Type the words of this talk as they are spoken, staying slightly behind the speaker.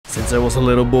Since I was a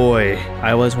little boy,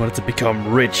 I always wanted to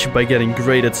become rich by getting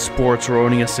great at sports or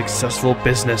owning a successful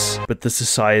business. But the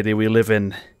society we live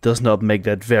in does not make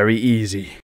that very easy.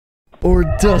 Or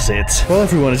does it? While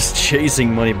everyone is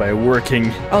chasing money by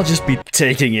working, I'll just be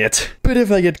taking it. But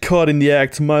if I get caught in the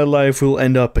act, my life will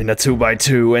end up in a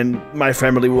 2x2 and my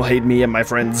family will hate me and my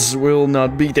friends will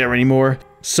not be there anymore.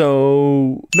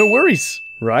 So, no worries,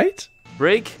 right?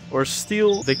 Break or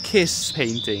steal the Kiss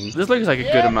painting. This looks like a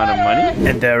good amount of money.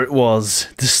 And there it was,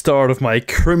 the start of my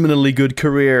criminally good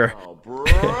career.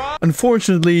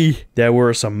 Unfortunately, there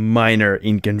were some minor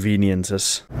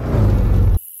inconveniences.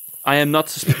 I am not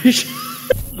suspicious.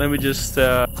 Let me just,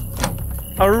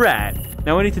 Alright.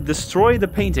 Now I need to destroy the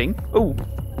painting. Oh,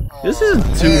 this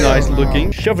isn't too nice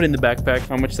looking. Shove it in the backpack.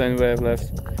 How much time do I have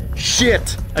left?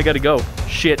 Shit! I gotta go.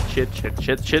 Shit.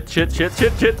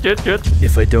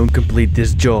 If I don't complete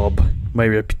this job, my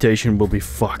reputation will be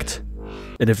fucked.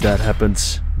 And if that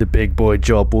happens, the big boy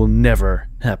job will never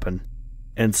happen.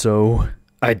 And so,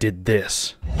 I did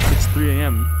this. It's 3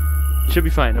 AM. Should be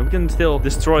fine. We can still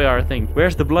destroy our thing.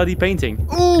 Where's the bloody painting?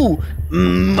 Ooh!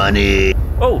 Money!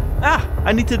 Oh! Ah!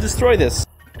 I need to destroy this.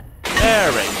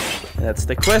 There we go. That's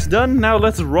the quest done. Now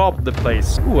let's rob the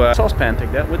place. Ooh, saucepan,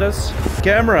 take that with us.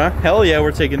 Camera. Hell yeah,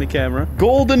 we're taking the camera.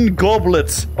 Golden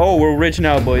goblets. Oh, we're rich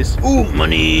now, boys. Ooh,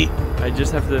 money. I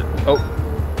just have to... Oh.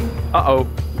 Uh-oh.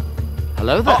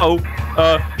 Hello there. Uh-oh.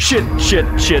 Shit. Let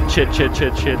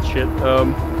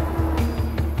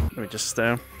me just,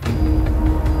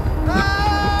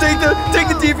 Take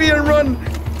the TV and run!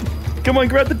 Come on,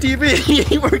 grab the TV!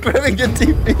 We're grabbing the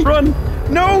TV! Run!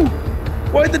 No!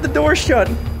 Why did the door shut?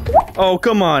 Oh,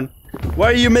 come on.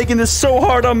 Why are you making this so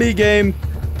hard on me, game?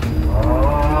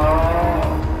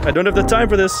 I don't have the time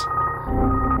for this.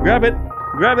 Grab it.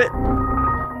 Grab it.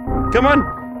 Come on.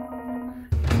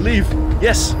 Leave.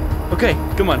 Yes. Okay,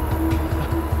 come on.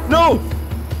 No!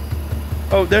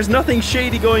 Oh, there's nothing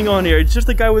shady going on here. It's just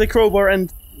a guy with a crowbar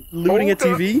and looting a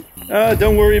TV.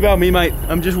 Don't worry about me, mate.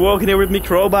 I'm just walking here with me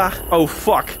crowbar. Oh,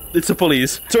 fuck. It's the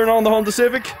police. Turn on the Honda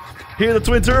Civic. Hear the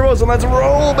twin turbos and let's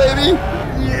roll, baby!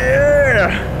 Yeah!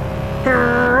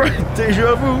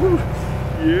 Deja vu!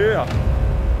 Yeah!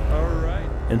 Alright.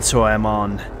 And so I'm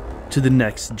on to the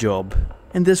next job.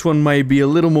 And this one might be a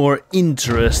little more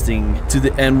interesting to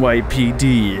the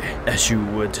NYPD, as you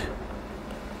would.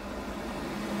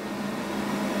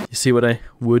 You see what I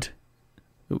would?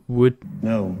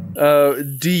 No.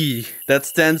 D. That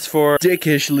stands for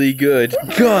dickishly good.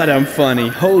 God, I'm funny.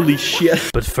 Holy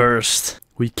shit. But first,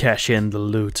 we cash in the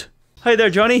loot. Hey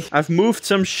there, Johnny. I've moved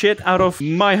some shit out of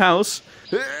my house.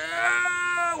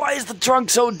 Why is the trunk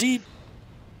so deep?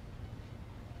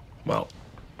 Well,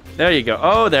 there you go.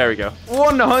 Oh, there we go.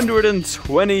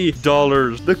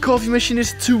 $120. The coffee machine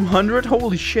is $200.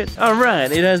 Holy shit.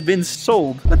 Alright, it has been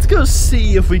sold. Let's go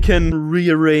see if we can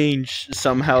rearrange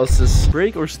some houses.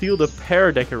 Break or steal the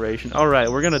pear decoration.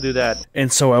 Alright, we're gonna do that. And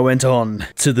so I went on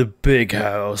to the big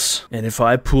house. And if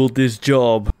I pulled this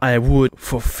job, I would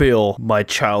fulfill my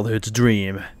childhood's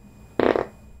dream.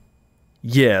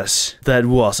 Yes, that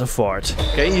was a fart.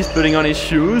 Okay, he's putting on his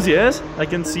shoes, yes. I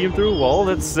can see him through a wall.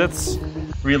 That's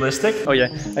realistic. Oh yeah,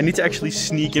 I need to actually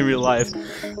sneak in real life.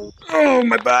 Oh,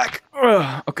 my back.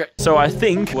 Ugh. Okay, so I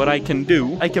think what I can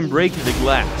do, I can break the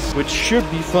glass, which should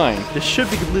be fine. This should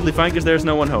be completely fine because there's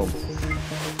no one home.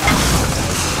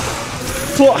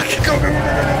 Fuck!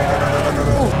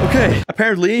 Okay,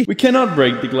 apparently we cannot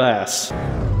break the glass.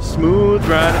 Smooth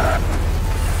ride.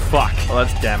 Fuck, well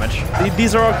that's damage.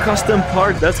 These are all custom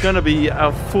parts. That's gonna be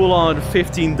a full-on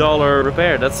 $15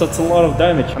 repair. That's a lot of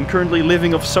damage. I'm currently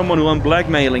living off someone who I'm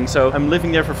blackmailing, so I'm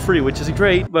living there for free, which is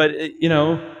great, but, you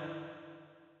know...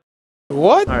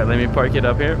 What? Alright, let me park it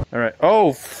up here. Alright.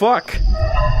 Oh, fuck!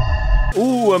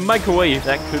 Ooh, a microwave.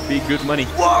 That could be good money.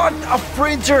 What? A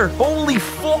printer! Holy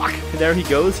fuck! There he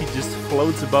goes. He just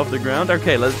floats above the ground.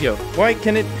 Okay, let's go. Why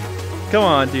can it... Come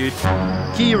on, dude.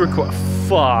 Key request.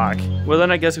 Fuck. Well,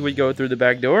 then I guess we go through the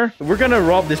back door. We're gonna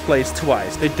rob this place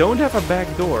twice. They don't have a back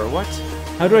door. What?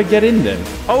 How do I get in then?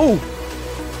 Oh!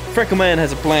 Freckle Man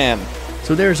has a plan.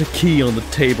 So there's a key on the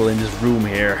table in this room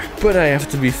here. But I have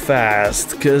to be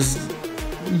fast, because...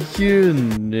 You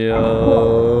know...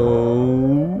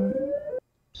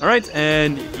 Alright,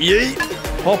 and yeet!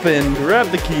 Hop in, grab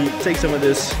the key, take some of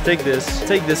this, take this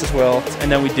as well, and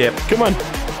then we dip. Come on!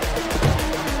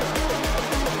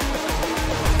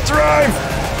 Drive!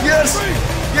 Yes!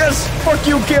 Yes! Fuck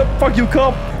you, Kip! Fuck you,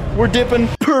 cop! We're dipping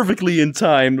perfectly in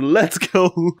time. Let's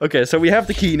go! Okay, so we have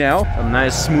the key now. A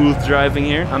nice smooth driving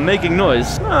here. I'm making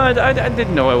noise. No, I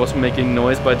didn't know I was making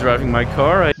noise by driving my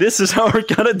car. This is how we're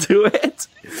gonna do it.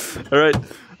 Alright.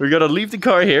 We're gonna leave the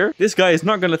car here. This guy is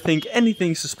not gonna think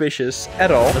anything suspicious at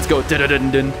all. Let's go.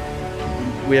 Dun-dun-dun-dun.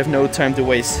 We have no time to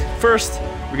waste. First,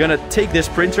 we're gonna take this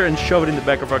printer and shove it in the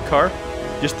back of our car.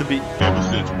 Just to be... Ever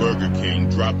since Burger King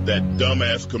dropped that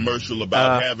dumbass commercial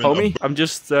about having homie, I'm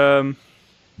just,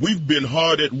 We've been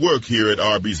hard at work here at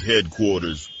Arby's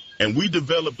headquarters, and we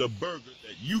developed a burger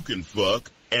that you can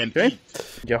fuck and eat.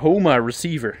 Yahoma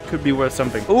receiver. Could be worth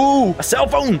something. Ooh, a cell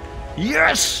phone!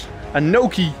 Yes! A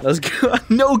Nokia. Let's go. A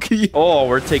Nokia. Oh,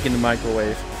 we're taking the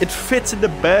microwave. It fits in the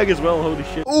bag as well. Holy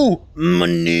shit. Ooh,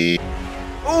 money.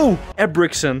 Ooh,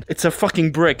 Ebrickson. It's a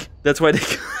fucking brick. That's why they...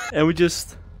 And we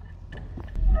just...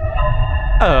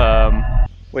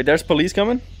 Wait, there's police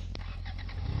coming?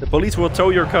 The police will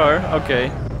tow your car.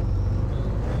 Okay.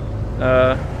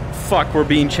 Fuck, we're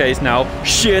being chased now.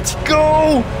 Shit,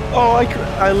 go! Oh,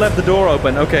 I left the door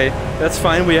open. Okay, that's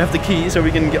fine. We have the key, so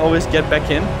we can always get back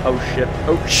in. Oh, shit.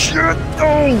 Oh, shit!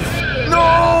 Oh! No!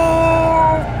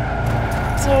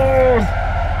 Oh!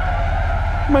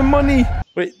 My money!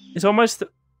 Wait, it's almost...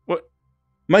 What?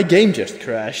 My game just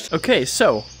crashed. Okay,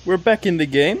 so, we're back in the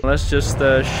game. Let's just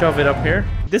shove it up here.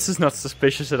 This is not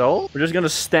suspicious at all. We're just gonna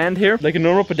stand here like a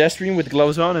normal pedestrian with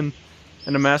gloves on and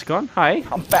a mask on. Hi.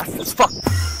 I'm fast as fuck.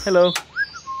 Hello.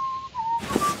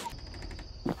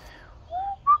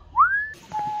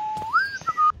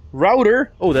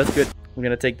 Router. Oh, that's good. We're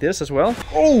gonna take this as well.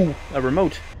 Oh, a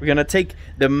remote. We're gonna take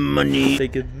the money.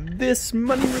 Take this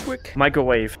money real quick.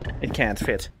 Microwave. It can't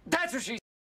fit. That's what she...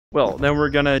 Well, then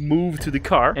we're gonna move to the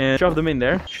car and shove them in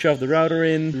there. Shove the router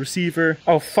in, the receiver.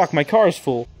 Oh fuck, my car is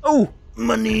full. Oh,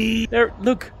 money. There,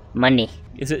 look. Money.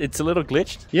 It's a little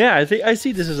glitched. Yeah, I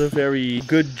see this as a very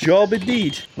good job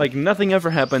indeed. Like nothing ever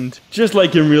happened. Just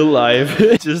like in real life.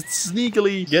 Just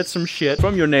sneakily get some shit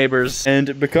from your neighbors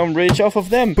and become rich off of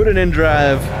them. Put it in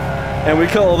drive. And we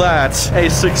call that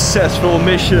a successful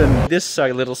mission. This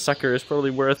little sucker is probably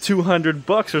worth 200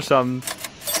 bucks or something.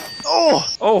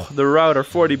 Oh, the router,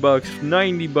 40 bucks,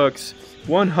 90 bucks,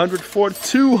 104,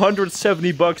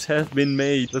 270 bucks have been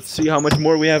made. Let's see how much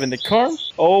more we have in the car.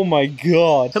 Oh my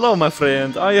god. Hello, my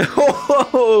friend.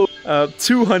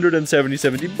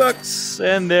 270 bucks,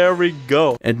 and there we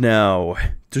go. And now,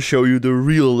 to show you the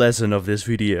real lesson of this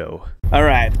video.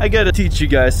 Alright, I gotta teach you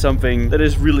guys something that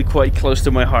is really quite close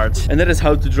to my heart. And that is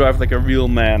how to drive like a real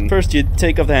man. First, you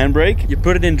take off the handbrake, you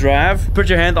put it in drive, put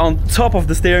your hand on top of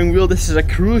the steering wheel. This is a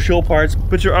crucial part.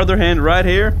 Put your other hand right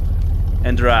here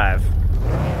and drive.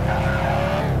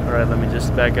 Alright, let me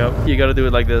just back up. You gotta do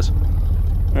it like this.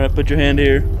 Alright, put your hand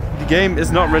here. The game is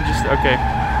not registered. Okay.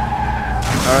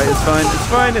 Alright, it's fine. It's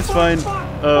fine. It's fine.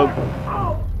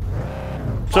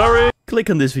 Sorry. Click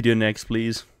on this video next,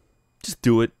 please. Just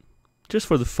do it. Just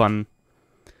for the fun.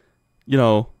 You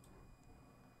know.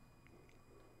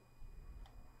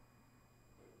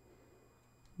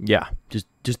 Yeah, just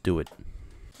do it.